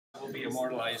will be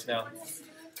immortalized now.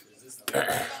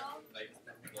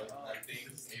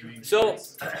 So,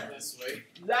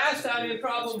 last time in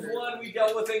problems 1, we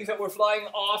dealt with things that were flying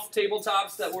off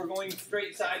tabletops, that were going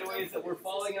straight sideways, that were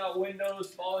falling out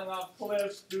windows, falling off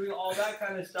cliffs, doing all that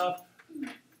kind of stuff,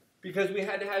 because we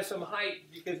had to have some height,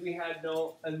 because we had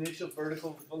no initial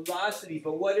vertical velocity.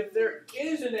 But what if there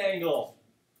is an angle?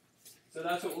 So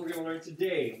that's what we're going to learn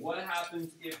today. What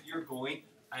happens if you're going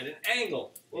at an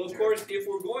angle? Well, of course, if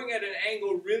we're going at an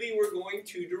angle, really we're going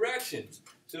 2 directions.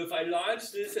 So if I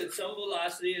launch this at some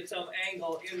velocity, at some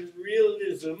angle, in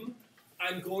realism,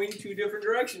 I'm going 2 different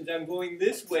directions. I'm going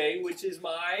this way, which is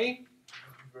my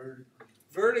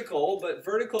vertical, but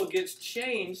vertical gets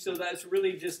changed, so that's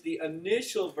really just the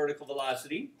initial vertical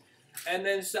velocity. And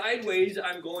then sideways,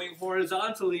 I'm going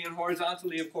horizontally, and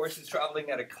horizontally, of course, is traveling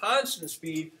at a constant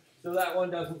speed, so that one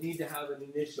doesn't need to have an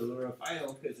initial or a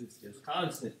final because it's just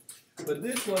constant. But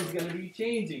this one's going to be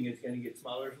changing. It's going to get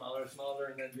smaller, smaller, smaller,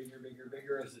 and then bigger, bigger,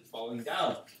 bigger as it's falling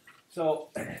down. So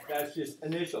that's just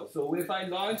initial. So if I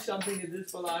launch something at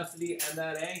this velocity and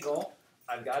that angle,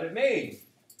 I've got it made.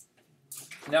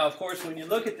 Now, of course, when you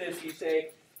look at this, you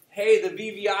say, hey, the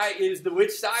VVI is the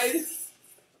which side?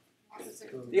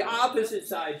 The opposite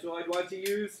side. So I'd want to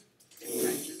use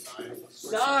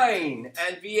sine.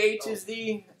 And VH is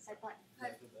the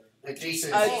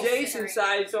adjacent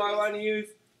side. So I want to use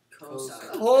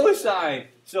cosine.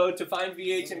 So to find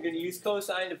VH, I'm going to use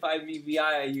cosine. To find VVI,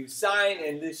 I use sine.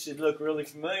 And this should look really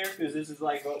familiar because this is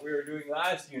like what we were doing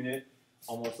last unit.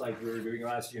 Almost like we were doing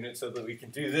last unit so that we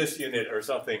can do this unit or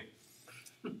something.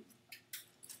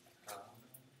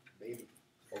 Maybe.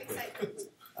 Okay.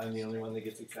 I'm the only one that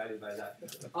gets excited by that.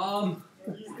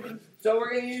 So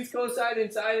we're going to use cosine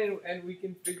and sine, and we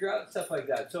can figure out stuff like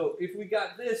that. So if we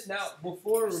got this, now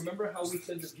before, remember how we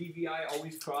said the VVI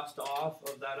always crossed off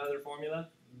of that other formula?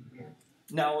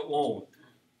 Now it won't.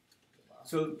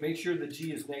 So make sure the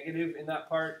G is negative in that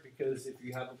part, because if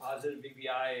you have a positive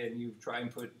VVI and you try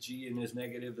and put G in as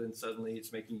negative, then suddenly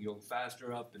it's making you go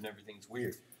faster up and everything's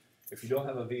weird. If you don't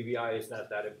have a VVI, it's not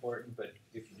that important, but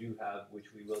if you do have,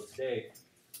 which we will today,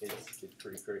 it's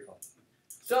pretty critical.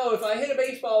 So if I hit a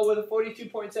baseball with a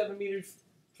 42.7 meters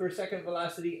per second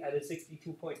velocity at a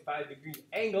 62.5 degree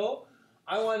angle,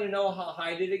 I want to know how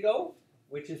high did it go,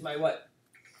 which is my what?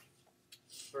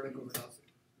 Vertical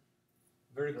velocity.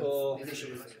 Vertical.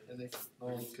 Initial velocity.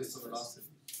 No, because of velocity.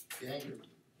 The angle.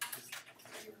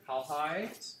 How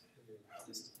high?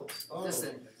 Oh.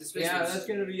 Yeah, that's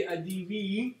going to be a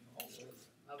dV.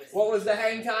 What was the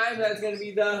hang time? That's going to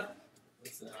be the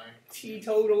T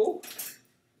total.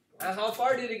 And how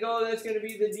far did it go? That's going to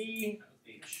be the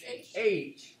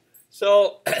DH.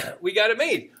 So we got it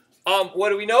made. What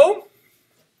do we know?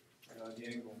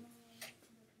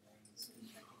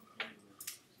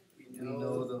 We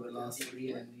know the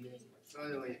velocity and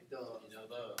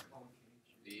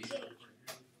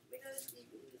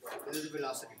the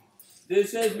velocity.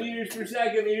 This says meters per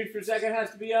second. Meters per second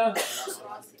has to be a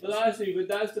velocity, but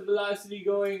that's the velocity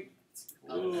going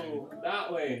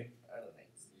that way.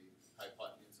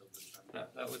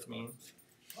 That was mean.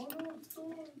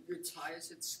 Your tires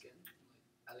hit skin.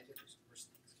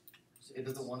 It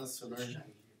doesn't want us to learn.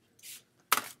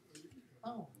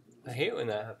 Oh. I hate when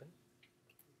that happens.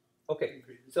 Okay,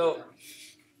 so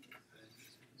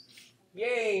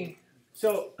yay.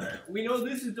 So we know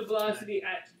this is the velocity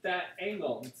at that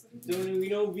angle. So we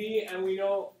know V and we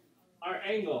know our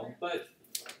angle. But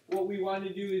what we want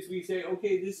to do is we say,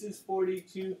 okay, this is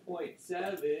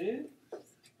 42.7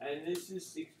 and this is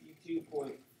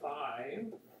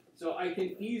 62.5. So I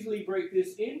can easily break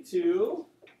this into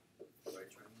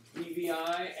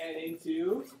VVI and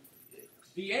into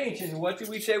VH. And what did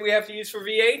we say we have to use for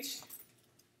VH?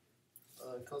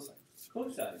 Cosine.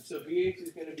 Cosine. So VH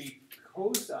is going to be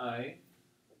cosine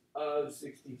of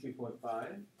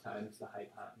 62.5 times the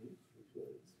hypotenuse, which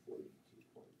was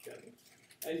 42.7.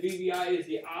 And VVI is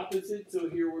the opposite, so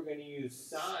here we're going to use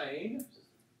sine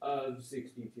of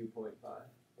 62.5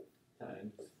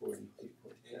 times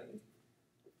 42.7.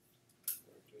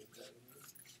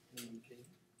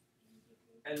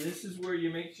 And this is where you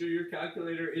make sure your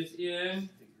calculator is in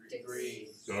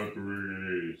degrees.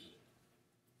 Degrees.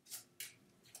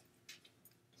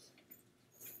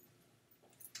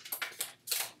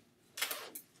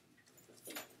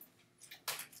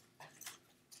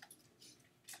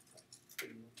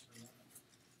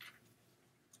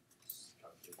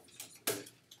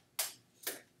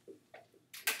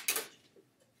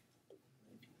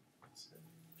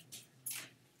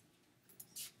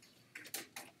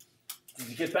 Did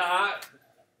you get that?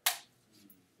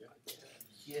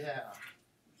 Yeah.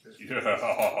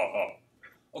 Yeah.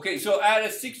 Okay, so at a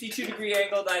 62-degree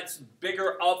angle, that's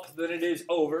bigger up than it is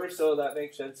over, so that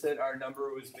makes sense that our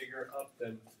number was bigger up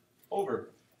than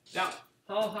over. Now,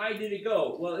 how high did it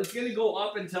go? Well, it's going to go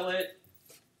up until it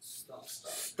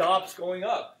stops going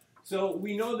up. So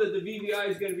we know that the VVI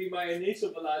is going to be my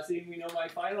initial velocity, and we know my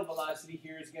final velocity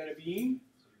here is going to be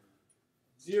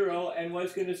 0, and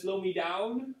what's going to slow me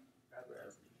down?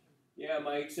 Yeah,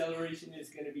 my acceleration is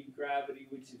going to be gravity,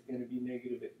 which is going to be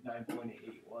negative at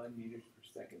 9.81 meters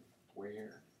per second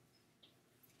squared.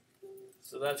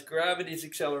 So that's gravity's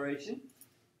acceleration.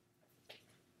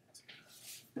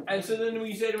 And so then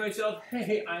we say to myself,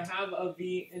 hey, I have a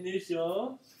V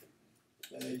initial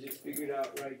that I just figured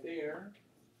out right there.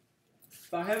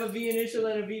 If I have a V initial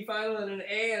and a V final and an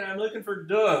A, and I'm looking for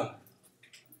duh,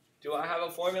 do I have a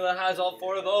formula that has all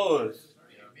 4 of those?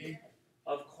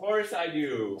 Of course I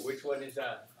do. Which one is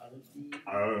that?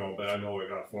 I don't know, but I know we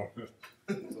got a formula.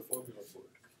 There's a formula for it.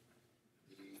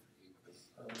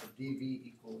 dV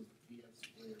equals dx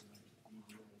squared minus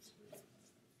dv squared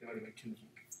divided by 2g.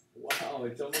 Wow,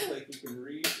 it's almost like you can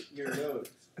read your notes.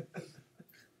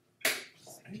 I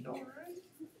know, right?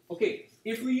 Okay,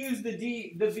 if we use the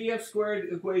VF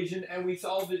squared equation and we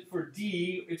solve it for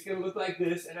D, it's going to look like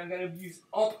this, and I'm going to use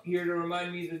up here to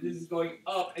remind me that this is going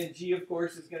up, and G, of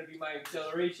course, is going to be my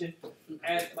acceleration,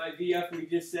 and my VF, we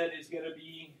just said, is going to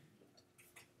be,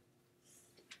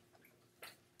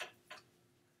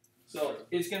 so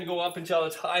it's going to go up until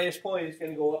its highest point, it's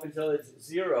going to go up until it's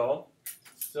 0,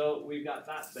 so we've got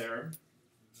that there.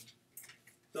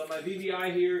 So my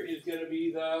VVI here is going to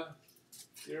be the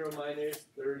 0 minus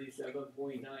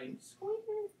 37.9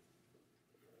 squared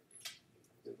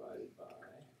divided by.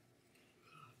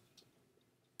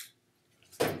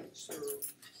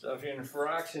 So if you're in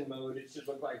fraction mode, it should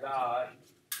look like that.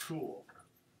 Cool.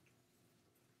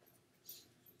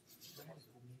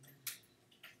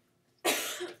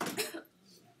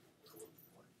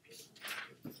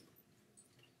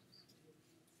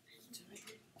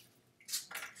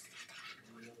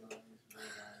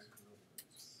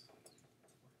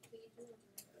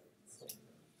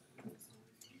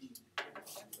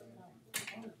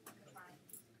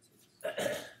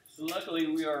 So luckily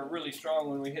we are really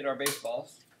strong when we hit our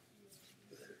baseballs.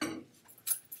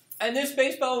 And this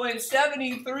baseball went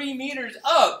 73 meters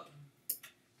up.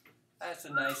 That's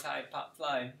a nice high pop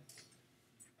fly.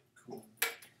 Cool.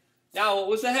 Now, what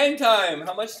was the hang time?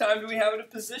 How much time do we have to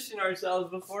position ourselves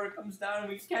before it comes down and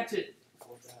we catch it?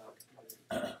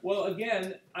 Well,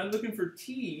 again, I'm looking for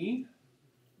T,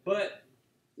 but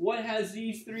what has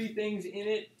these 3 things in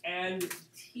it and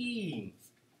T?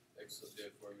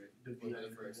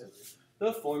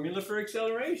 The formula for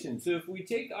acceleration. So if we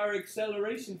take our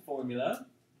acceleration formula,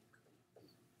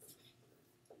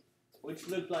 which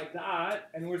looked like that,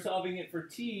 and we're solving it for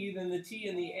T, then the T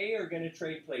and the A are going to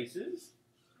trade places.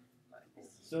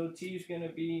 So T is going to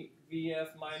be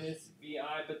VF minus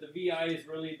VI, but the VI is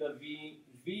really the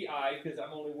VI because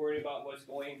I'm only worried about what's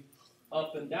going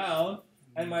up and down.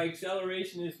 And my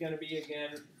acceleration is going to be,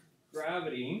 again,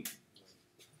 gravity.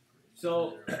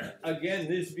 So, again,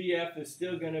 this VF is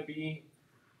still going to be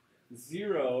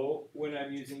 0 when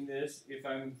I'm using this if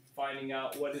I'm finding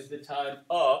out what is the time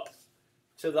up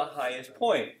to the highest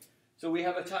point. So we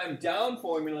have a time down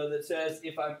formula that says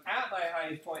if I'm at my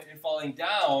highest point and falling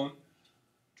down,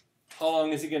 how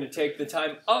long is it going to take? The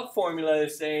time up formula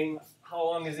is saying how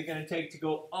long is it going to take to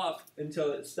go up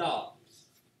until it stops.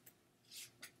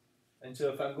 And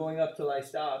so if I'm going up till I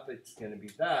stop, it's going to be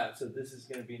that. So this is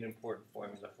going to be an important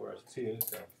formula for us too.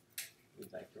 So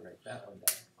we'd like to write that one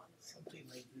down. Something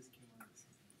like this came out.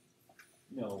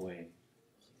 No way.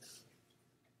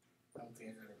 I don't think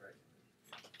I got it right.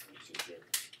 I'm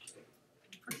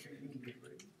pretty sure you can get it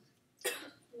right.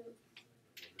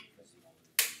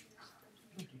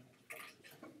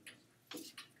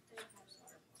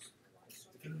 It's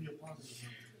gonna be a positive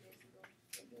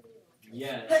number.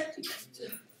 Yes.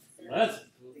 That's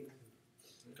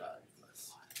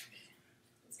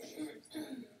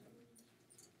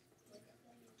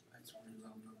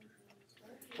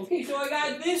okay, so I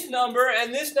got this number,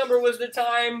 and this number was the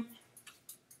time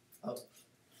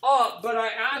up, but I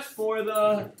asked for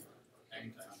the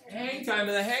hang time,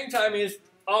 and the hang time is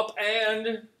up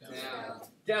and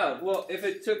down. Well, if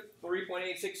it took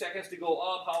 3.86 seconds to go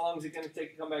up, how long is it going to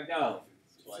take to come back down?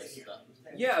 Twice.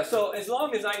 Yeah, so as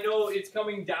long as I know it's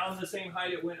coming down the same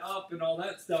height it went up and all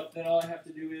that stuff, then all I have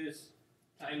to do is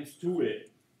times 2 it.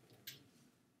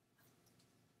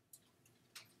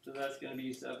 So that's going to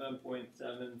be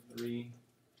 7.73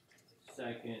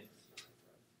 seconds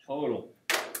total.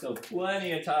 So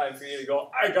plenty of time for you to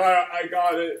go, I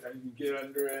got it, and get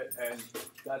under it and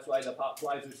That's why the pop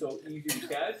flies are so easy to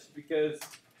catch, because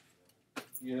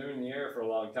they're in the air for a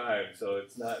long time, so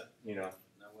it's not,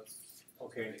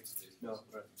 okay, no,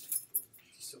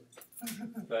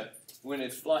 but when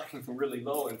it's flying really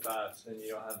low and fast, then you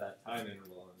don't have that time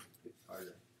interval, and it's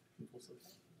harder.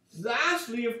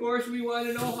 Lastly, of course, we want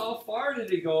to know how far did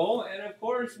it go, and of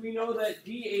course we know that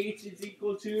dH is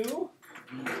equal to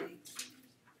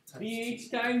dH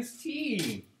times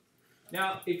T.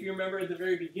 Now, if you remember at the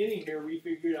very beginning here, we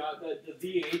figured out that the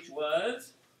dH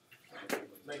was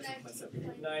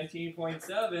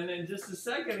 19.7, and just a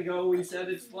second ago we said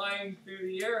it's flying through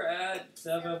the air at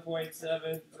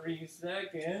 7.73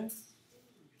 seconds.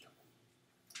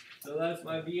 So that's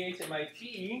my VH and my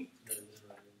T.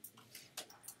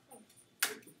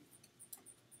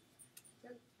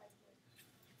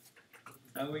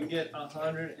 And we get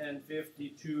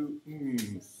 152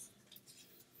 ohms.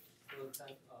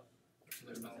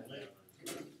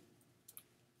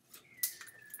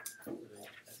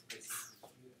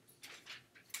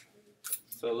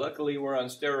 So luckily we're on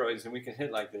steroids and we can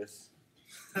hit like this.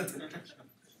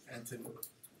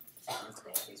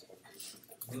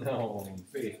 No,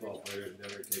 baseball players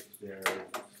never take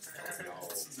steroids.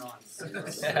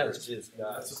 That's just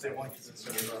not. That's what they want you to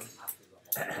say.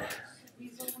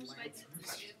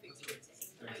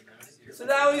 So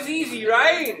that was easy,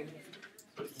 right?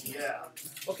 Yeah.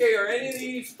 Okay, are any of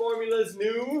these formulas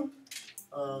new?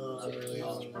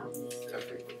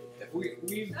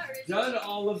 We've done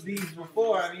all of these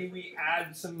before. I mean, we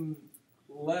add some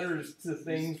letters to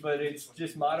things, but it's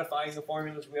just modifying the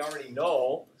formulas we already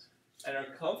know and are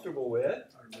comfortable with.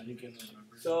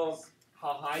 So,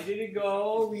 how high did it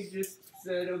go? We just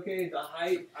said, okay, the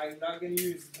height, I'm not going to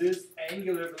use this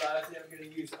angular velocity, I'm going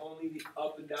to use only the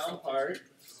up and down part.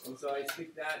 And so I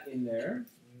stick that in there.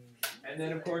 And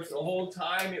then, of course, the whole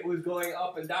time it was going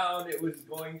up and down, it was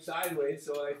going sideways.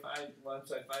 So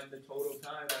once I find the total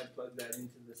time, I plug that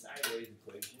into the sideways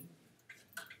equation.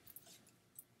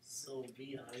 So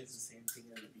VI is the same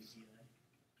thing as VGI?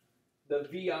 The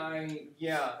VI,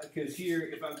 yeah, because here,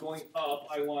 if I'm going up,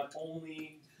 I want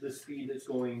only the speed that's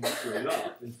going straight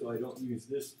up. And so I don't use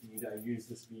this speed, I use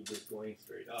the speed that's going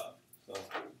straight up. So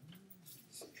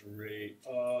straight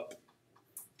up,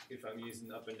 if I'm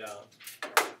using up and down.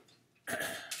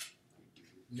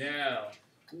 Now,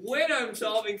 when I'm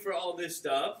solving for all this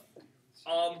stuff,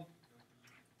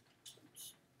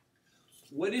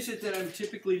 what is it that I'm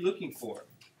typically looking for?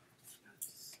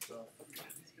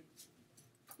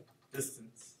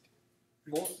 Distance.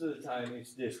 Most of the time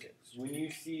it's distance. When you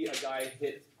see a guy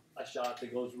hit a shot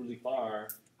that goes really far,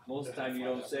 most of the time you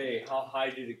don't say how high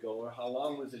did it go or how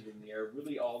long was it in the air.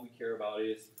 Really all we care about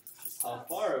is how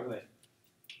far it went.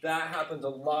 That happens a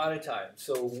lot of times.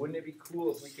 So wouldn't it be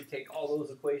cool if we could take all those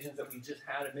equations that we just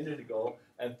had a minute ago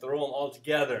and throw them all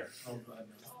together? Oh, God,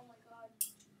 no. Oh my god.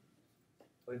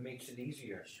 But it makes it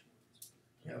easier.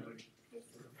 Yeah, but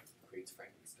Creates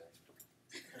Frankenstein.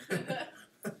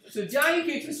 So Johnny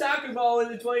kicks a soccer ball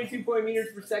with a 22 meters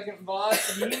per second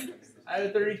velocity at a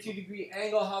 32-degree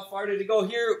angle. How far did it go?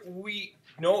 Here we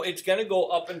know it's going to go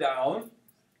up and down.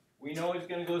 We know it's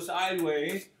going to go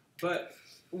sideways, but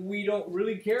we don't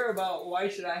really care about why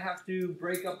should I have to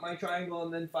break up my triangle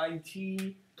and then find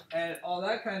T and all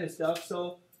that kind of stuff.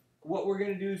 So what we're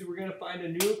going to do is we're going to find a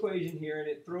new equation here, and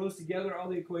it throws together all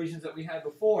the equations that we had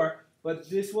before, but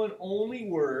this one only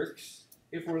works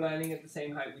if we're landing at the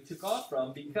same height we took off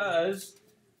from, because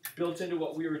built into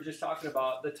what we were just talking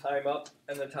about, the time up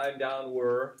and the time down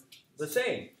were the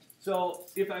same. So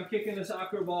if I'm kicking a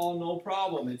soccer ball, no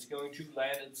problem. It's going to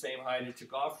land at the same height it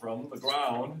took off from, the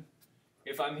ground.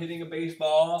 If I'm hitting a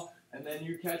baseball and then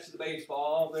you catch the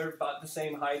baseball, they're about the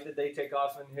same height that they take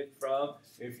off and hit from.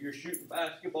 If you're shooting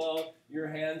basketball, your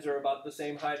hands are about the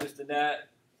same height as the net,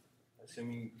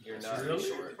 assuming you're not really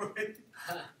short.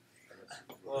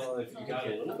 Well, if you got a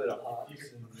little bit of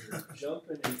hops and you're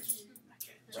jumping, it's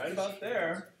right about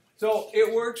there. So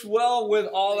it works well with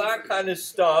all that kind of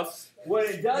stuff. What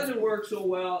it doesn't work so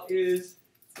well is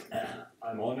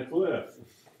I'm on a cliff.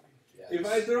 If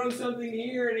I throw something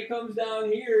here and it comes down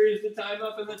here, is the time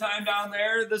up and the time down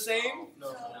there the same?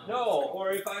 No. No.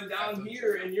 Or if I'm down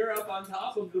here and you're up on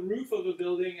top of the roof of a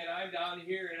building and I'm down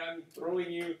here and I'm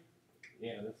throwing you,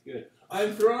 yeah, that's good.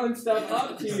 I'm throwing stuff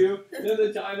up to you, then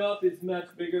the time up is much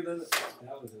bigger than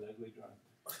that was an ugly drawing.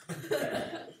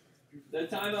 The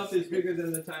time up is bigger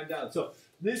than the time down. So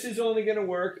this is only going to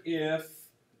work if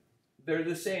they're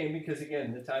the same, because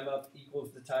again, the time up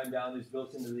equals the time down is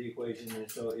built into the equation, and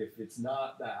so if it's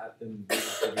not that, then we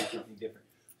have to do something different.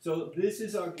 So this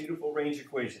is our beautiful range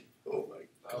equation. Oh my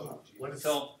God. What is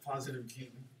So positive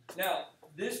Q? now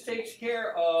this takes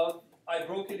care of I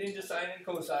broke it into sine and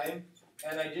cosine,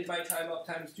 and I did my time up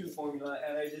times 2 formula,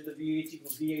 and I did the VH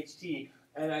equals DHT,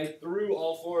 and I threw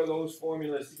all 4 of those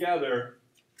formulas together,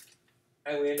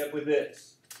 and we end up with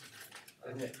this.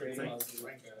 Doesn't it create positive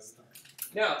gravity?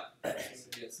 Now,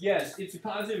 yes, it's a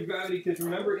positive gravity because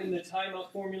remember in the time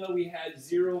up formula we had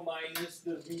 0 minus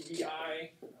the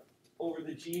VVI over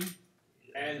the G,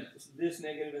 and this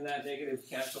negative and that negative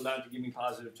canceled out to give me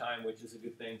positive time, which is a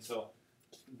good thing. So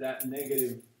that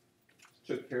negative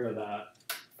took care of that.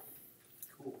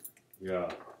 Cool. Yeah.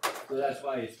 So that's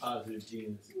why it's positive G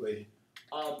in this equation.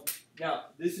 Now,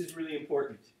 this is really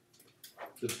important.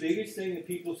 The biggest thing that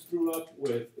people screw up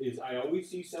with is I always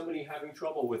see somebody having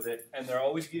trouble with it, and they're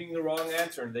always getting the wrong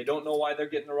answer, and they don't know why they're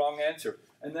getting the wrong answer.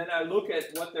 And then I look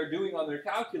at what they're doing on their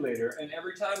calculator, and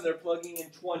every time they're plugging in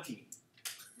 20.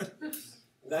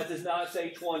 That does not say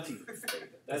 20.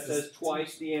 That says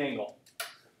twice the angle.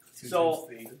 So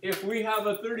if we have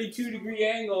a 32-degree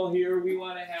angle here, we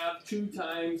want to have 2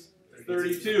 times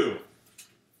 32.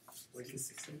 Which is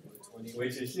 64.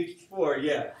 Which is 64,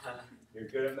 yeah. You're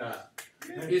good at math.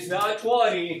 It's not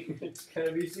 20, it's going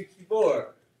to be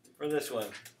 64 for this one.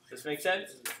 Does this make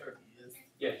sense?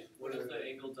 Yes. What if the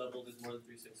angle doubled is more than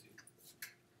 360?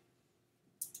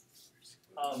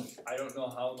 I don't know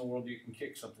how in the world you can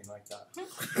kick something like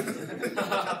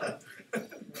that.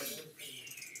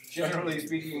 Generally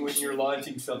speaking, when you're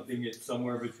launching something, it's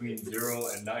somewhere between 0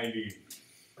 and 90.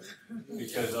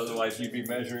 Because otherwise you'd be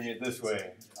measuring it this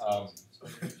way.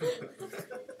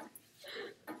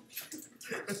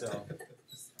 So.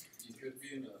 You could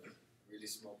be in a really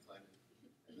small planet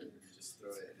and then you just throw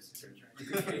it and it's turn.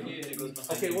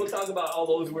 Okay, we'll talk about all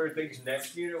those weird things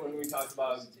next unit when we talk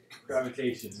about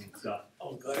gravitation and stuff.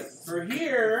 Oh, good. For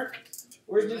here,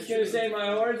 we're just going to say my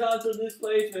horizontal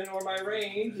displacement or my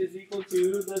range is equal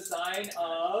to the sine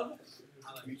of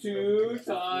 2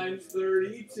 times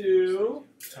 32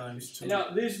 times 2. Now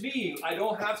this V, I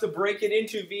don't have to break it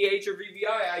into VH or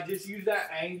VVI, I just use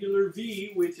that angular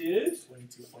V, which is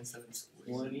 22.7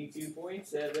 squared.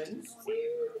 22.7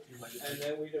 squared. And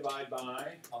then we divide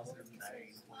by Positive 9.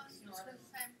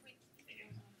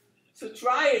 So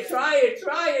try it, try it,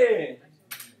 try it!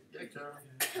 Yeah, Carol.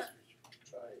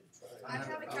 I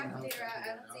have a calculator. I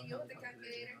don't see you with the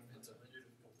calculator.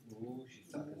 Ooh,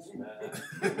 she's talking smack.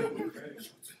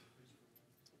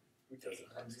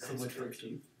 So much for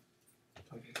achieve.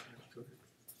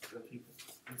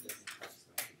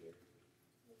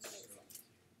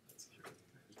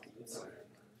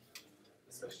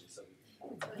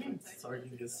 Sorry,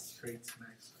 you get straight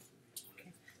smacks.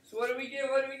 So what do we get,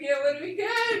 what do we get, what do we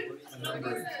get?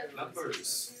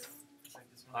 Numbers.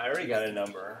 I already got a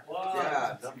number.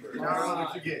 Yeah, numbers. Carol,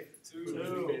 what did you get?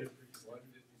 2.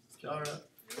 Kara,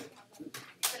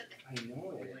 I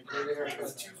know it.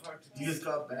 it's too hard to do. You just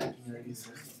got back and you already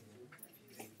said it.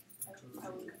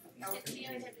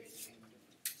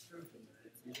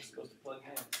 You're just supposed to plug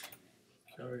in.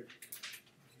 Kara, you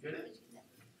get it?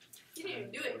 You didn't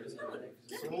even do it.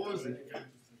 So what was it?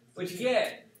 What'd you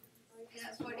get?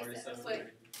 That's 47.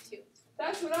 42.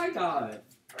 That's what I got.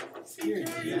 You're a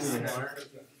genius.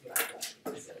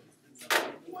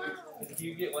 If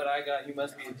you get what I got, you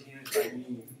must be a genius like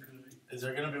me. Is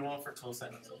there gonna be one for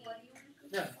cosine?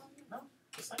 Yeah. No?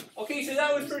 Cosine? Okay, so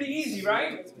that was pretty easy,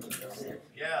 right?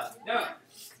 Yeah. Now,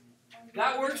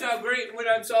 that works out great when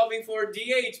I'm solving for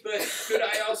DH, but could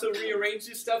I also rearrange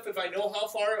this stuff if I know how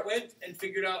far it went and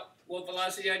figured out what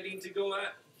velocity I need to go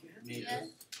at? Maybe.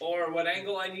 Or what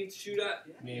angle I need to shoot at?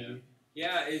 Maybe.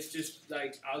 Yeah, it's just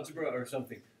like algebra or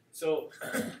something. So,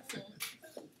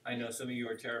 I know some of you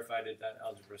are terrified at that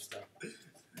algebra stuff.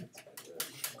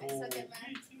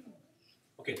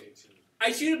 Okay.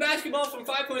 I shoot a basketball from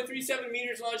 5.37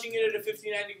 meters, launching it at a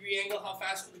 59-degree angle. How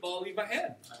fast will the ball leave my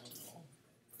hand? I don't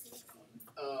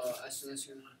know. As soon as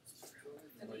you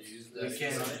use We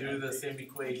can do the same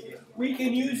equation. We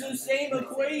can use the same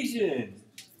equation.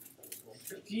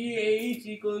 GH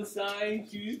equals sine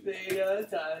 2 theta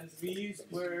times V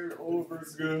squared over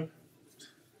G.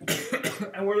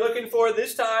 And we're looking for,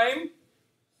 this time,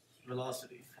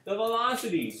 Velocity. the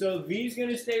velocity. So V is going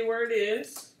to stay where it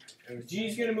is. G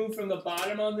is going to move from the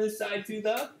bottom on this side to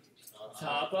the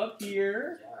top up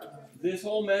here. This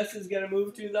whole mess is going to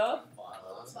move to the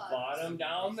bottom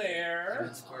down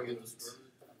there.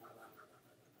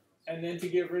 And then to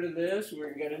get rid of this,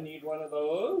 we're going to need one of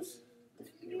those.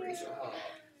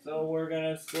 So we're going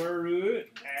to square root,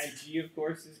 and G of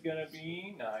course is going to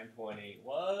be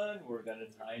 9.81. We're going to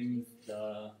times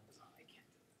the,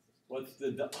 what's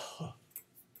the,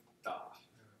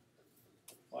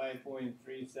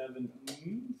 5.37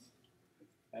 ohms.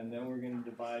 And then we're going to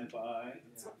divide by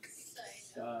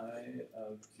sine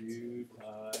of 2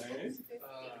 times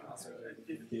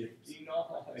 59.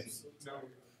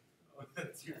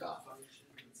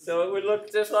 So it would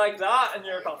look just like that in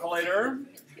your calculator.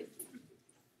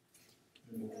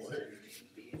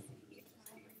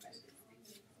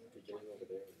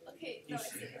 Okay, no,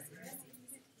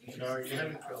 No, you're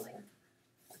having trouble.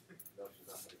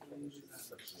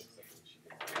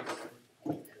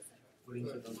 What do you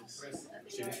think on this?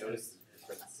 She didn't notice.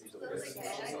 I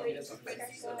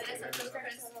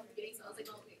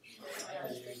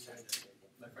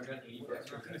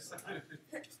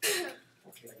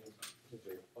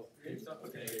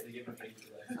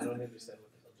don't understand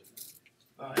what the subject is.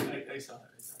 I saw it.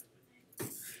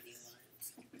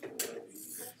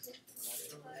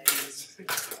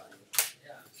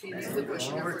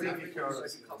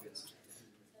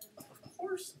 Of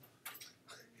course.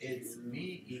 It's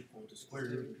v equal to square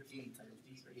root of e times d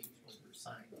over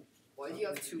sine. Why do you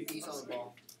have two B's on the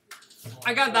ball?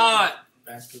 I got that.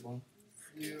 Basketball.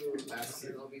 You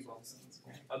bastard, I'll be ball.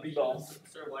 A b-ball.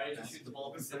 Sir, why did you shoot the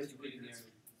ball 15 feet in the air?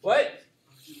 What?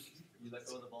 You let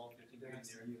go of the ball 15 feet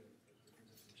in the air.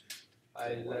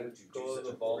 I let go of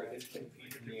the ball 15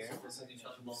 feet in the air. You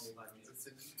shot the ball 5 meters.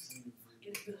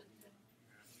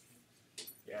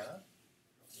 Yeah.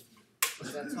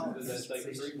 That's how So that's like a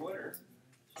 3-pointer.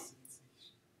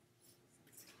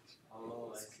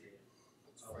 Oh, I see.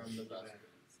 From the basket.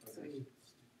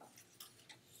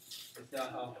 It's not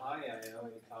how high I am,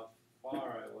 it's how far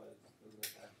I was from the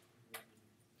guy.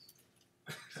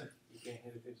 You can't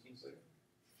hit a 15-footer?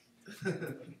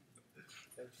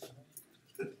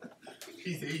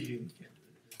 He's Asian.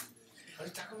 Are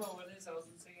you talking about what it is? I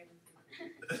wasn't saying anything.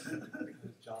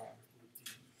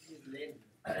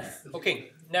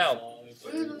 Okay, now,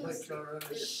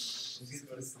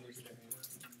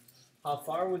 how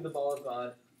far would the ball have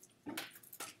gone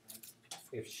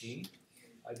if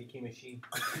I became a she?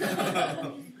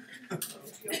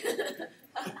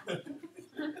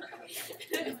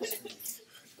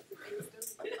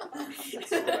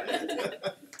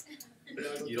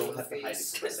 You don't have to hide it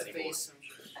from us anymore.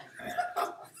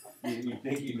 You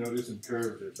think you notice some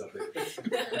curves or something.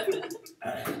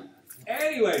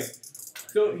 Anyway,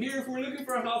 so here if we're looking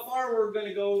for how far we're going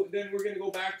to go, then we're going to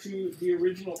go back to the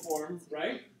original form,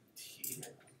 right?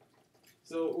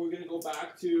 So we're going to go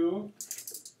back to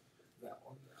that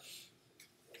one.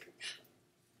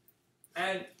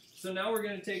 And so now we're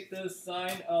going to take the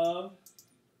sine of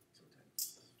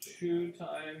 2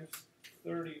 times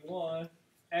 31,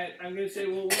 and I'm going to say,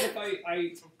 well, what if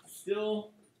I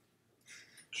still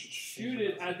shoot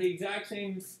it at the exact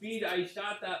same speed I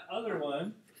shot that other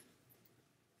one?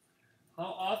 How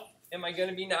off am I going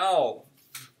to be now?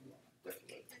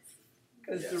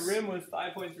 Because the rim was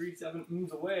 5.37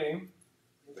 ooms away.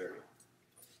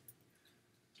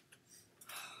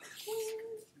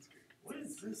 What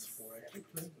is this for? I keep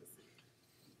playing with it.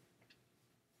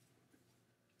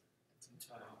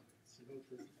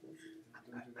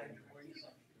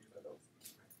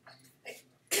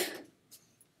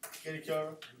 Get it,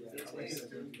 Kiara?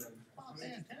 Oh,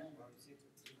 man.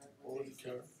 What was it,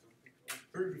 Kiara?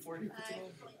 Hurry before you put it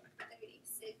on.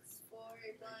 36, 4,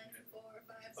 9, 4,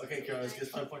 5, Okay, Kiara, let's get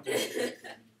 5 points.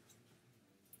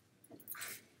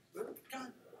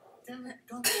 God damn it,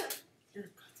 go. Here.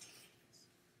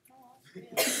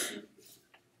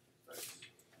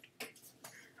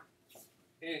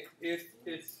 If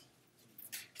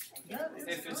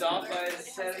it's off by a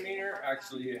centimeter,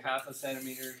 actually half a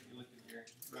centimeter, you look at here,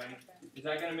 right? Is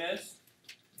that gonna miss?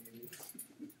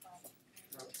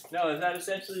 No, is that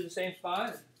essentially the same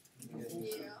spot?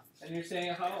 Yeah. And you're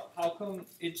saying how come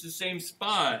it's the same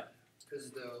spot?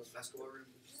 Because the basketball room.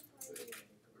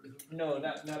 No,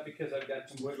 not because I've got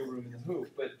some wiggle room in the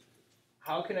hoop, but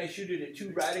how can I shoot it at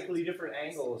 2 radically different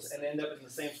angles and end up in the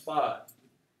same spot?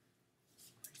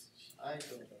 I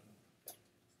don't know.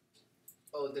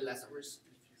 Oh, the last numbers.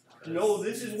 No,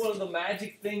 this is one of the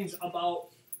magic things about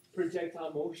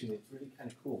projectile motion. It's really kind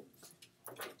of cool.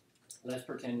 Let's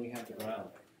pretend we have the ground.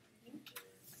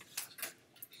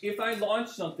 If I launch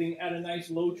something at a nice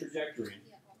low trajectory,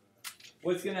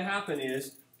 what's going to happen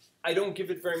is I don't give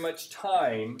it very much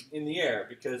time in the air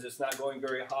because it's not going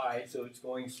very high, so it's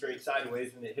going straight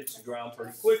sideways and it hits the ground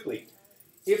pretty quickly.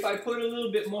 If I put a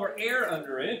little bit more air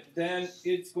under it, then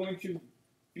it's going to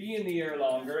be in the air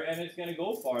longer and it's going to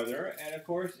go farther. And of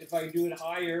course, if I do it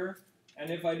higher,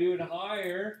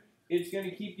 it's going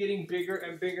to keep getting bigger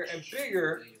and bigger and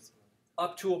bigger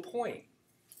up to a point.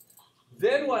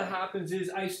 Then what happens is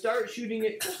I start shooting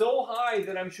it so high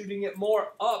that I'm shooting it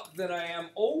more up than I am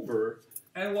over.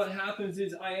 And what happens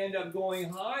is I end up going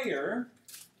higher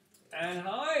and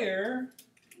higher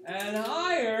and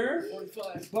higher,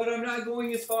 45. but I'm not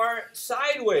going as far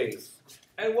sideways.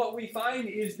 And what we find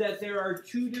is that there are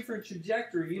two different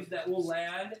trajectories that will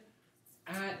land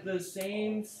at the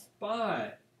same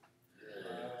spot.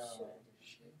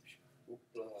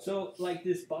 So, like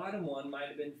this bottom one might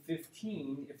have been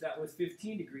 15, if that was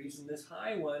 15 degrees, and this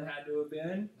high one had to have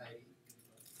been, 90.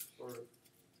 Or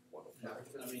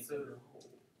I mean,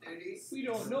 30. we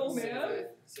don't know, man.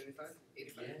 75.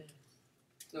 85.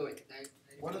 No, wait. 90.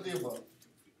 One of the above.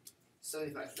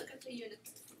 75. Look at the unit.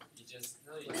 You just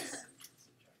no, you just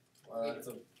That's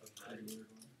a pretty weird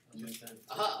one.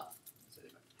 Aha!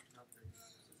 75.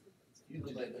 You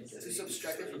look like Is it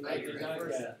subtracted from I 90, did right? not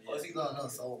get. Oh, no,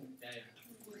 so. yeah, yeah.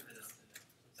 I know.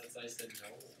 That's why I said no.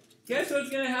 Guess what's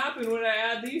going to happen when I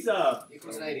add these up?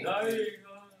 Equals 90.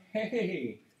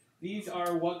 Hey, these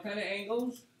are what kind of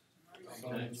angles?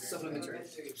 Supplementary.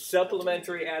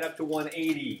 Supplementary add up to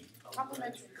 180.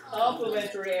 Complementary.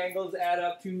 Complementary angles add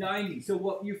up to 90. So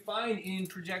what you find in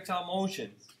projectile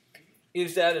motion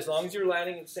is that as long as you're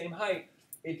landing at the same height,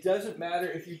 it doesn't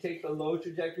matter if you take the low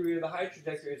trajectory or the high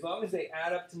trajectory. As long as they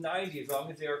add up to 90, as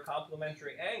long as they are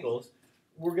complementary angles,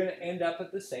 we're going to end up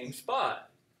at the same spot.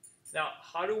 Now,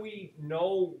 how do we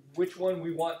know which one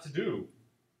we want to do?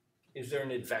 Is there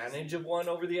an advantage of one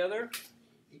over the other?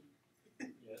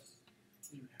 Yes.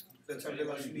 That's how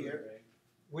much in the air.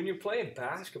 When you're playing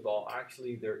basketball,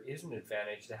 actually, there is an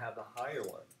advantage to have the higher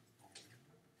one.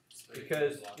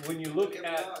 Because when you look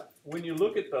at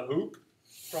the hoop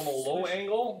from a low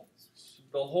angle,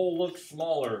 the hole looks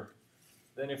smaller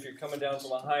than if you're coming down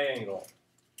from a high angle.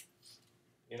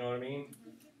 You know what I mean?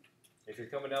 If you're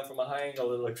coming down from a high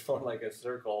angle, it looks more like a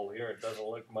circle. Here, it doesn't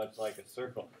look much like a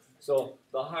circle. So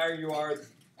the higher you are,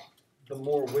 the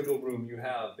more wiggle room you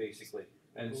have, basically.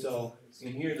 And so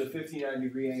in here, the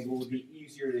 59-degree angle would be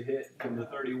easier to hit than the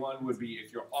 31 would be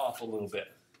if you're off a little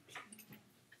bit.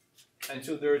 And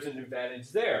so there's an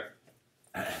advantage there.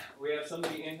 We have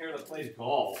somebody in here that plays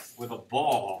golf with a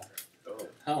ball.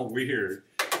 How weird.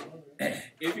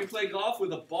 If you play golf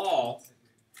with a ball,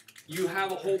 you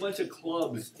have a whole bunch of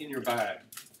clubs in your bag.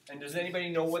 And does anybody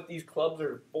know what these clubs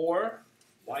are for?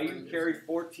 Why you carry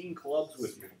 14 clubs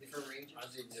with you? Different range. Are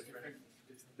they different?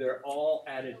 They're all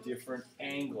at a different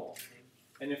angle.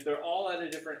 And if they're all at a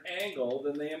different angle,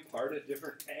 then they impart a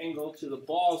different angle to the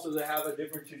ball, so they have a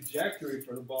different trajectory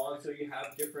for the ball, and so you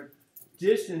have different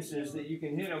distances that you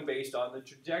can hit them based on the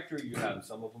trajectory you have.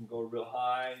 Some of them go real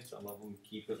high, some of them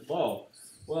keep it low.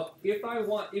 Well, if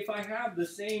I have the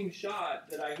same shot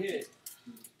that I hit,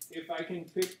 if I can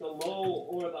pick the low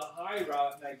or the high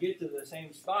route and I get to the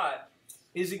same spot,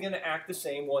 is it going to act the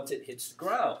same once it hits the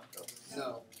ground?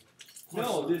 No.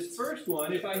 No, this first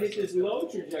one, if I hit this low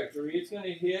trajectory, it's going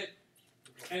to hit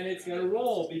and it's going to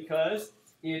roll because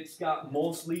it's got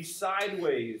mostly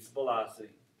sideways velocity.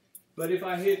 But if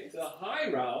I hit the high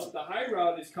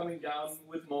route is coming down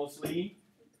with mostly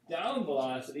down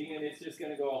velocity, and it's just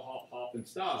going to go hop, hop, and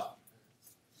stop.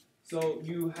 So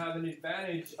you have an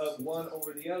advantage of one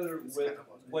over the other with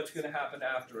what's going to happen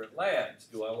after it lands.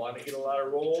 Do I want to get a lot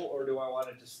of roll, or do I want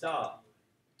it to stop?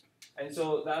 And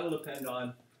so that'll depend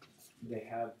on, they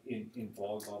have, in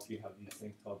ball golf, you have these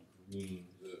things called greens.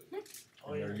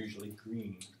 And they're usually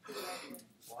green.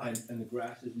 And the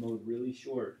grass is mowed really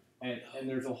short. And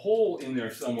there's a hole in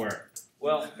there somewhere.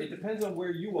 Well, it depends on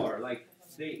where you are. Like,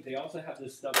 they also have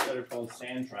this stuff that are called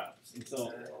sand traps. And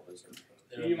so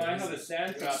you might have a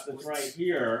sand trap that's right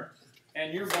here,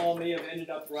 and your ball may have ended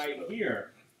up right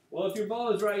here. Well, if your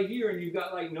ball is right here and you've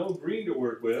got like no green to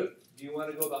work with, do you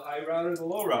want to go the high route or the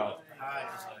low route?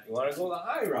 You want to go the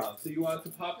high route. So you want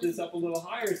to pop this up a little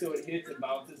higher so it hits and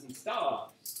bounces and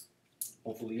stops,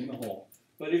 hopefully in the hole.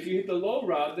 But if you hit the low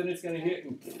route, then it's going to hit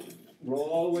and roll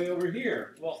all the way over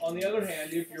here. Well, on the other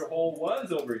hand, if your hole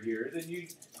was over here, then you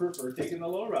prefer taking the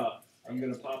low route. I'm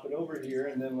going to pop it over here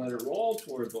and then let it roll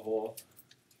toward the hole.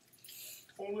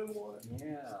 Hole in one.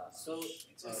 Yeah. So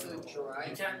it's a drive.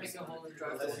 You can't make a hole in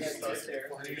drive. Let's get Start there.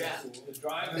 Yeah. The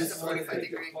drive That's is a 45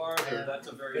 degree. farther. That's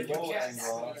a very But you low can't.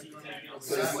 angle.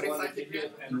 So So it's you want 45 it to degree.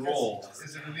 hit and roll.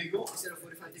 Is it illegal? Instead of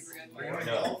 45 degree Are you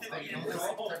angle. in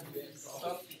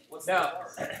golf? Now,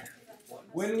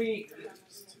 when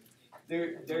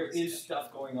there is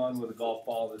stuff going on with a golf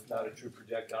ball that's not a true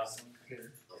projectile.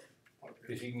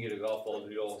 Because you can get a golf ball to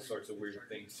do all sorts of weird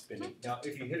things spinning. Now,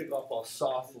 if you hit a golf ball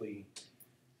softly,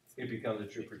 it becomes a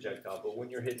true projectile. But when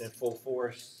you're hitting it full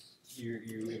force,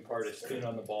 you impart a spin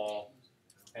on the ball,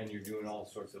 and you're doing all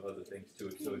sorts of other things to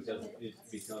it. So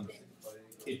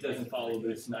it doesn't follow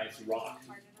this nice rock.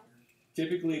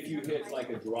 Typically, if you hit like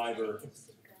a driver,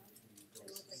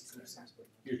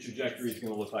 your trajectory is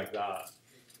going to look like that.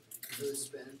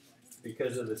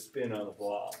 because of the spin on the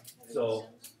ball. So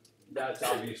that's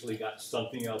obviously got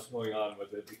something else going on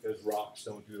with it because rocks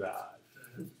don't do that.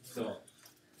 So,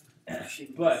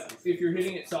 but if you're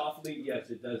hitting it softly, yes,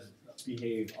 it does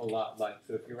behave a lot like.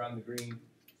 So if you're on the green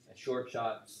and short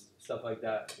shots, stuff like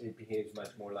that, it behaves much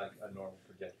more like a normal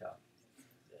projectile.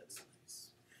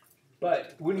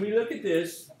 But when we look at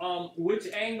this, which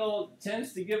angle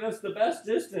tends to give us the best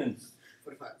distance?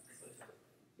 45.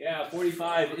 Yeah,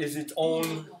 45 is its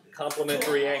own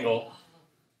complementary angle.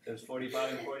 There's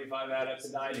 45 and 45 add up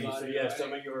to 90. So yes,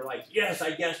 some of you are like, yes,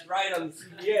 I guessed right on the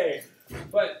CBA.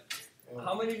 But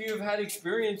how many of you have had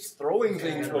experience throwing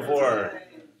things before?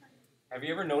 Have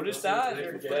you ever noticed that?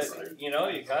 That you know,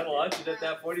 you kind of launch it at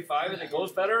that 45 and it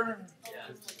goes better?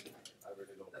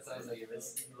 That sounds like it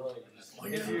is.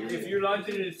 If you're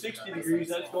launching it at 60 degrees,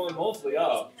 that's going mostly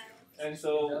up. And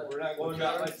so we're not going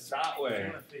that much that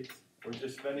way. We're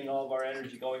just spending all of our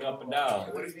energy going up and down.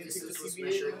 What if this was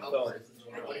measuring upwards?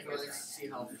 What if let's see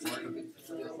how far you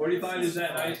can 45 is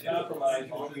that nice compromise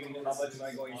between how much am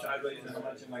I going sideways and how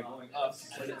much am I going up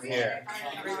in the air.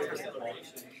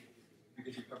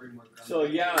 So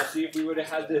yeah, see if we would have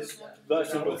had this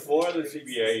lesson before the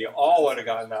CBA, you all would have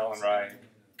gotten that one right.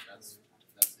 That's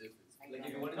it. Like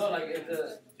if you want No, like if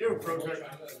the You're a project.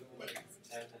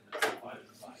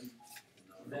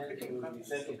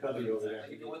 Central cubby over there.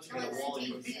 If you want to get a wall,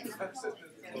 you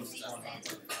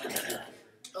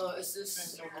is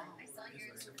this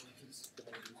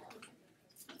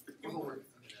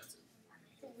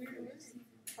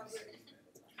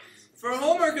For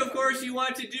homework, of course, you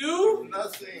want to do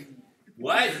Nothing.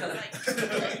 what?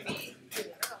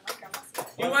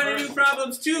 You want to do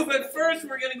problems too, but first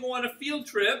we're going to go on a field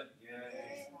trip.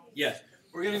 Yes.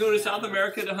 We're going to go to South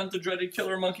America to hunt the dreaded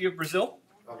killer monkey of Brazil.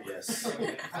 Oh yes.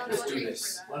 Let's do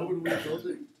this. Why would we build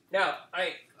it? Now,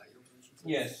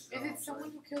 yes, Is it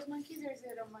someone who kills monkeys or is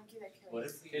it a monkey that kills? What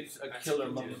if it's a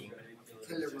killer monkey.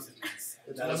 killer monkeys?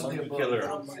 Not a monkey killer.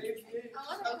 Oh, okay.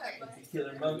 It's a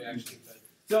killer monkey.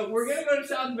 So we're going to go to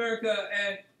South America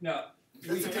and, no.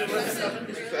 We're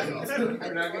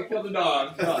not going to kill the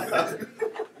dog. No.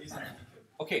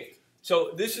 Okay,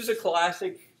 so this is a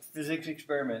classic physics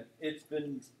experiment. It's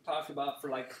been talked about for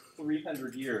like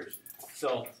 300 years.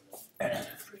 So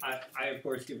I of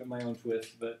course give it my own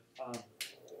twist, but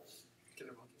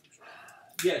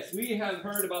yes, we have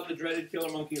heard about the dreaded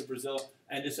killer monkey of Brazil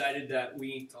and decided that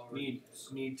we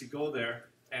need to go there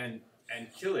and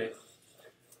kill it.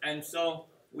 And so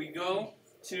we go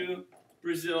to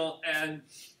Brazil and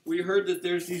we heard that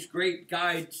there's these great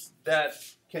guides that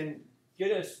can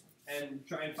get us and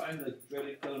try and find the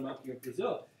dreaded killer monkey of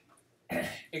Brazil.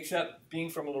 Except being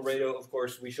from Laredo, of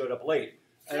course, we showed up late.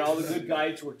 And all the good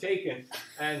guides were taken.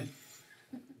 And,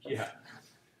 yeah,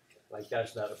 like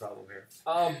that's not a problem here.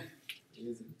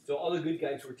 So all the good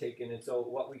guides were taken. And so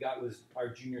what we got was our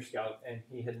junior scout. And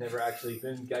he had never actually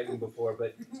been guiding before,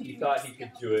 but he thought he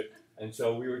could do it. And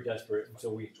so we were desperate. And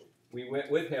so we went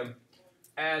with him.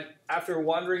 And after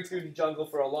wandering through the jungle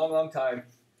for a long, long time,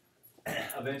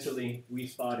 eventually we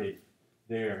spotted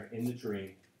there in the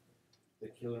tree the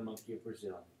killer monkey of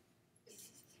Brazil.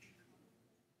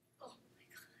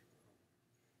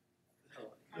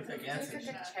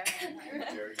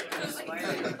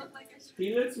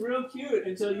 He looks real cute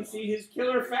until you see his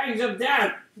killer fangs of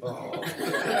death. Oh.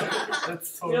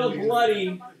 That's Still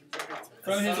bloody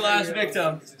from his last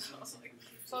victim.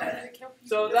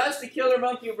 So that's the killer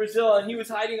monkey of Brazil, and he was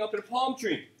hiding up in a palm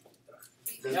tree.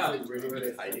 Yeah.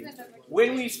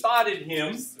 When we spotted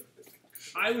him,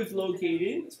 I was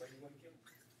located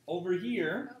over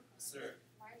here. Sir,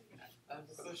 I have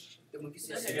a question. The monkey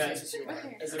says Yeah. is your wife.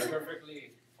 is it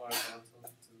perfectly horizontal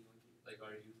to like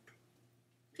are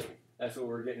you? That's what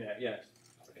we're getting at, yes.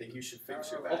 I think you should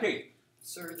fix your back. Okay,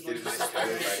 Sir, the Get monkey my says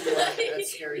spider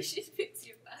that's scary. You should fix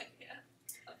your back, yeah.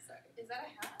 I'm sorry. Is that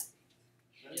a hat?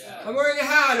 Yeah. I'm wearing a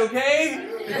hat, okay?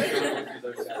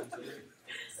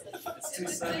 It's too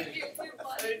It's sunny. like your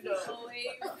body is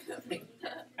away.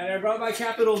 And I brought my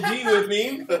capital D with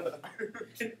me.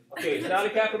 Okay, it's not a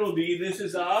capital D, this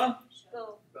is a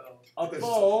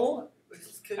bow.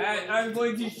 And I'm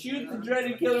going to shoot the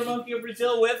dreaded killer monkey of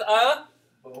Brazil with a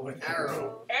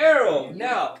Arrow. arrow.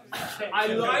 Now, I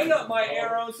line up my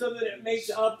arrow so that it makes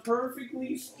a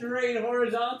perfectly straight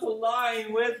horizontal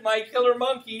line with my killer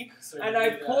monkey. And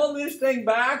I pull this thing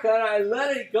back and I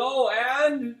let it go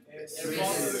and...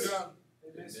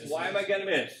 Why am I going to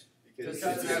miss? Because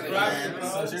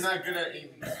Because you're not good at aiming.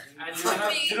 And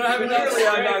You don't have Clearly,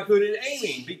 I'm not good at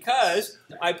aiming because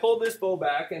I pull this bow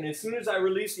back, and as soon as I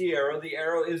release the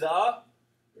arrow is a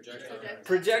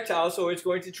projectile, so it's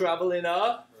going to travel in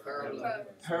a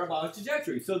parabolic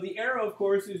trajectory. So the arrow, of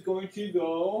course, is going to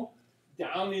go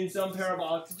down in some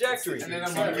parabolic trajectory. And then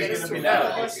I'm Get going us to to be now.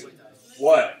 that.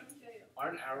 What?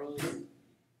 Aren't arrows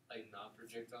like not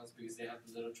projectiles because they have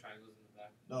the little triangles in the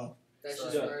back? No, That's So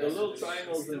just The, where the little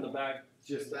triangles in the back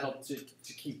just help to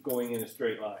keep going in a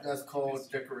straight line. that's called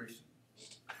decoration.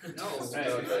 No,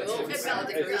 Right. it's not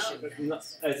decoration.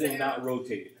 As in not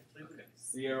rotated. Okay.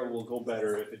 The arrow will go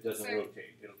better if it doesn't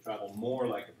rotate. It'll travel more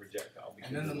like a projectile.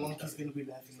 And then the because monkey's gonna be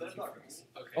laughing at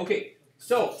you. Okay. Okay,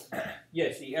 so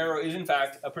yes, the arrow is in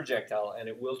fact a projectile and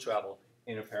it will travel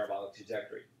in a parabolic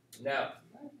trajectory. Now,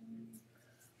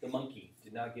 the monkey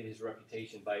did not get his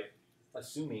reputation by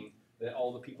assuming that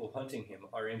all the people hunting him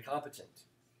are incompetent.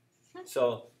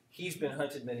 So he's been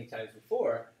hunted many times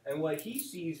before, and what he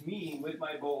sees me with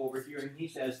my bow over here, and he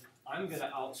says, I'm going to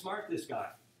outsmart this guy.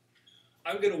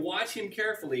 I'm going to watch him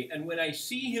carefully, and when I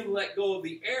see him let go of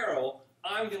the arrow,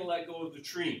 I'm going to let go of the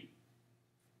tree.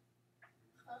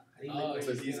 Oh,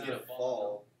 So he's gonna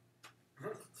fall.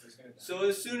 So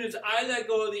as soon as I let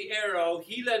go of the arrow,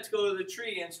 he lets go of the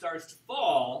tree and starts to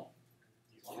fall.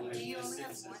 Do you only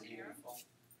have one arrow?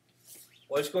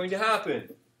 What's going to happen?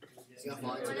 It's gonna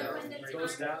fall What into if there. when the It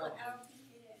goes triangle down. arrow can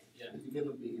hit it? Yeah. You're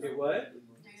gonna be. It what?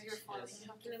 You're falling. You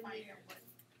have to find your wood.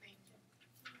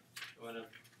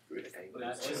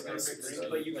 That's just gonna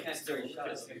But you can't start shot.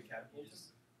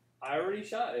 I already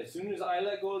shot. As soon as I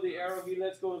let go of the arrow, he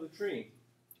lets go of the tree.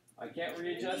 I can't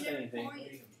readjust anything.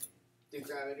 The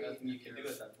gravity. Nothing you can do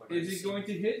at that point. Is he going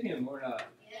to hit him or not?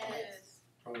 Yes.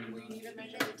 Probably We not. need to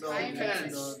measure the No, time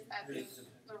depends. at the Do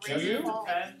rate you? of fall.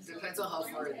 Depends on how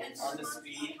far it is. on the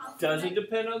speed. Does it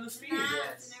depend on the speed?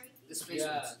 Yes. The space.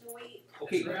 Yeah. The weight.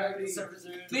 Okay, Gravity.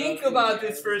 think about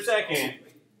this for a second.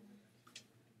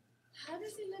 How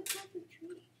does he let go of the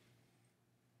tree?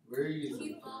 Where are you?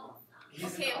 He falls. He's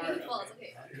Okay, an okay, he art. falls.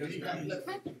 Okay.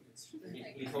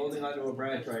 He's holding onto a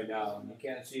branch right now. You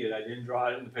can't see it. I didn't draw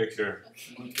it in the picture.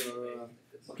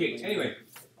 Okay, anyway.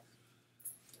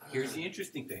 Here's the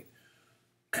interesting thing.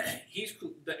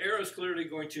 The arrow's clearly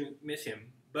going to miss him,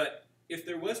 but if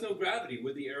there was no gravity,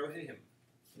 would the arrow hit him?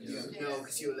 No,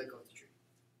 because you would let go of the tree.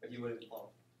 But you wouldn't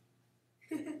fall.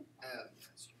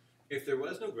 If there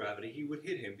was no gravity, he would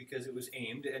hit him because it was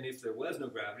aimed, and if there was no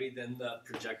gravity, then the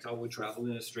projectile would travel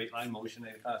in a straight line motion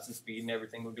at a constant speed, and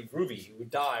everything would be groovy. He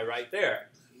would die right there,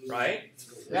 right?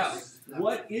 Now,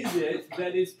 what is it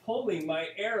that is pulling my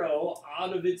arrow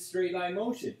out of its straight line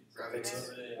motion? Gravity.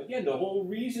 Again, the whole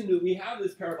reason that we have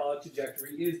this parabolic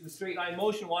trajectory is the straight line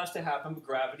motion wants to happen, but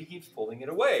gravity keeps pulling it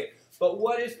away. But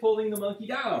what is pulling the monkey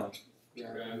down?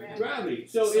 Gravity.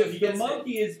 So So if he the gets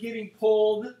monkey is getting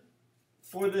pulled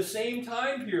for the same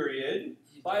time period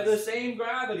by the same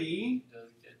gravity,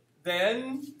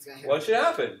 then It's gonna hit. what should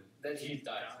happen? Then he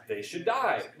died. They should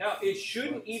die. Now, it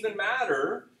shouldn't even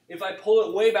matter if I pull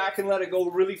it way back and let it go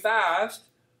really fast,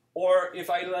 or if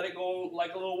I let it go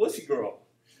like a little wussy girl.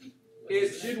 It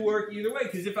should work either way,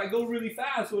 because if I go really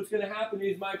fast, what's going to happen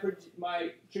is my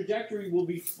trajectory will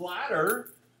be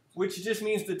flatter, which just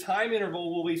means the time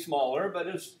interval will be smaller, but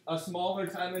it's a smaller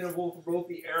time interval for both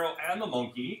the arrow and the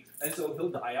monkey, and so he'll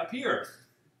die up here.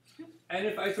 And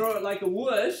if I throw it like a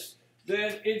wuss,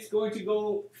 then it's going to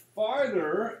go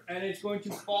farther, and it's going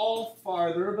to fall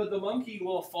farther, but the monkey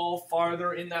will fall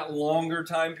farther in that longer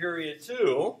time period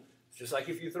too, just like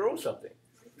if you throw something.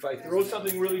 If I throw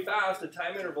something really fast, the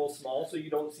time interval is small, so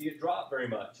you don't see it drop very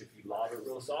much. If you lob it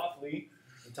real softly,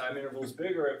 the time interval is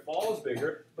bigger, it falls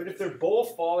bigger. But if they're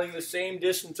both falling the same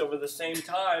distance over the same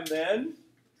time, then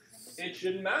it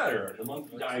shouldn't matter. The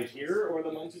monkey dies here, or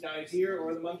the monkey dies here,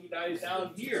 or the monkey dies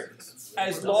down here.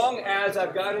 As long as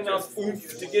I've got enough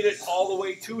oomph to get it all the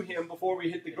way to him before we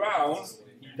hit the ground,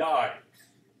 he died.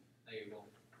 There you go.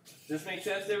 Does this make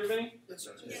sense to everybody?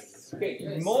 Yes.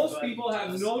 Okay, most people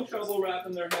have no trouble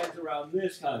wrapping their heads around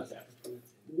this concept.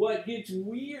 What gets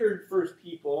weird for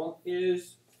people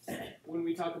is when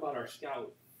we talk about our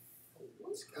scout.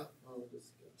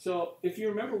 So if you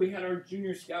remember, we had our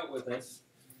junior scout with us,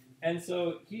 and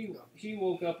so he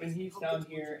woke up and he's down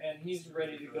here and he's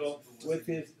ready to go with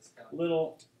his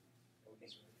little.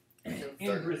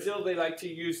 In Brazil, they like to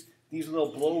use these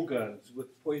little blow guns with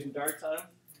poison darts on them.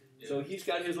 So he's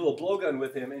got his little blowgun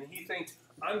with him, and he thinks,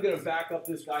 I'm going to back up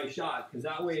this guy's shot, because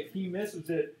that way if he misses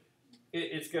it,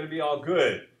 it's going to be all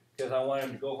good, because I want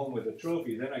him to go home with a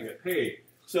trophy, then I get paid.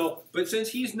 So, but since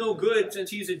he's no good, since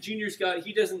he's a junior scout,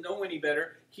 he doesn't know any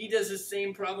better, he does the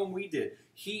same problem we did.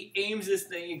 He aims this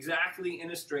thing exactly in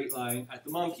a straight line at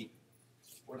the monkey.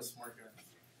 What a smart guy.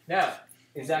 Now,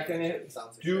 is that going to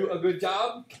do a good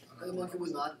job? The monkey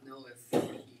would not know if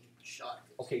he shot.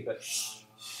 Okay, but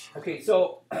okay,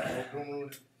 so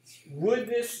would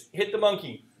this hit the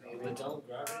monkey? But don't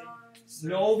gravity.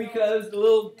 No, because the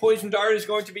little poison dart is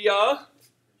going to be a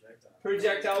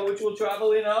projectile which will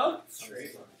travel in a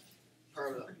Straight line.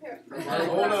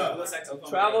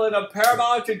 travel in a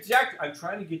parabolic trajectory. I'm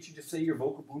trying to get you to say your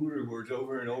vocabulary words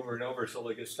over and over and over so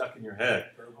they get stuck in your head.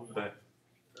 But,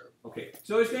 okay,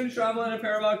 so it's going to travel in a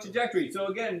parabolic trajectory. So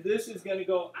again, this is going to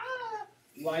go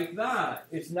like that.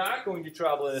 It's not going to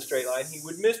travel in a straight line. He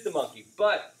would miss the monkey.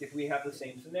 But if we have the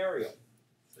same scenario,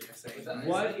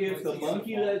 what if the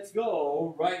monkey lets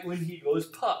go right when he goes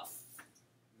puff?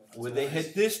 Would they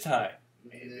hit this time?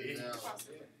 Maybe.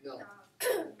 No.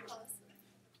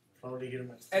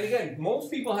 And again,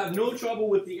 most people have no trouble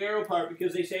with the arrow part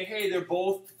because they say, hey, they're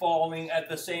both falling at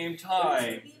the same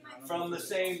time from the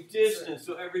same distance,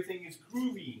 so everything is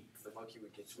groovy. The monkey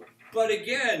would get you. But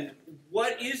again,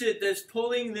 what is it that's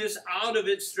pulling this out of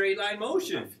its straight line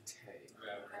motion?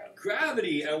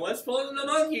 Gravity. And what's pulling the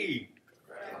monkey?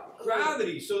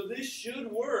 Gravity. So this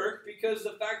should work because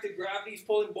the fact that gravity is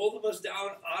pulling both of us down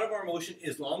out of our motion,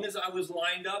 as long as I was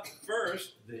lined up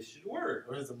first, this should work.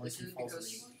 What is the monkey Isn't it falls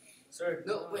because Sorry.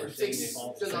 no, but it takes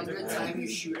the longer time you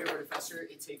shoot it or the faster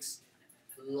it takes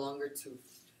longer to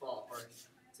fall or it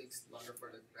takes longer for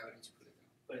the gravity to put it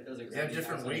down. But it doesn't. They have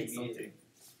different weights, don't they?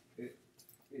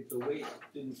 If the weight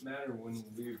didn't matter when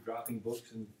we were dropping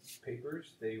books and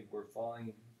papers, they were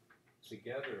falling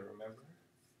together, remember?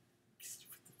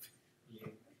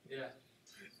 Yeah.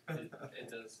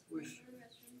 It does.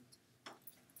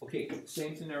 Okay,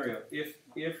 same scenario.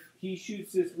 If he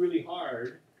shoots this really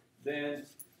hard, then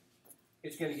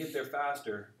it's going to get there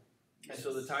faster. And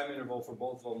so the time interval for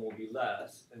both of them will be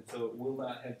less. And so it will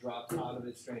not have dropped out of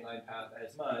its straight line path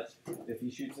as much. If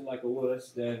he shoots it like a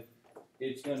wuss, then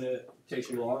it's going to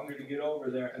take longer to get over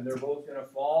there. And they're both going to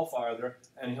fall farther.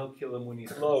 And he'll kill him when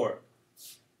he's lower.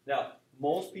 Now,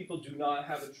 most people do not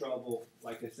have a trouble,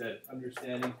 like I said,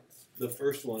 understanding the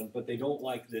first one. But they don't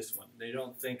like this one. They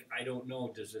don't think, I don't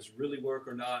know, does this really work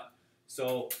or not?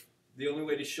 So the only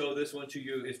way to show this one to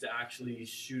you is to actually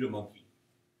shoot a monkey.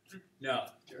 Now,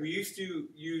 we used to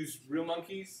use real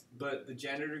monkeys, but the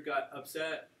janitor got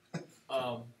upset.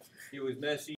 It was messy.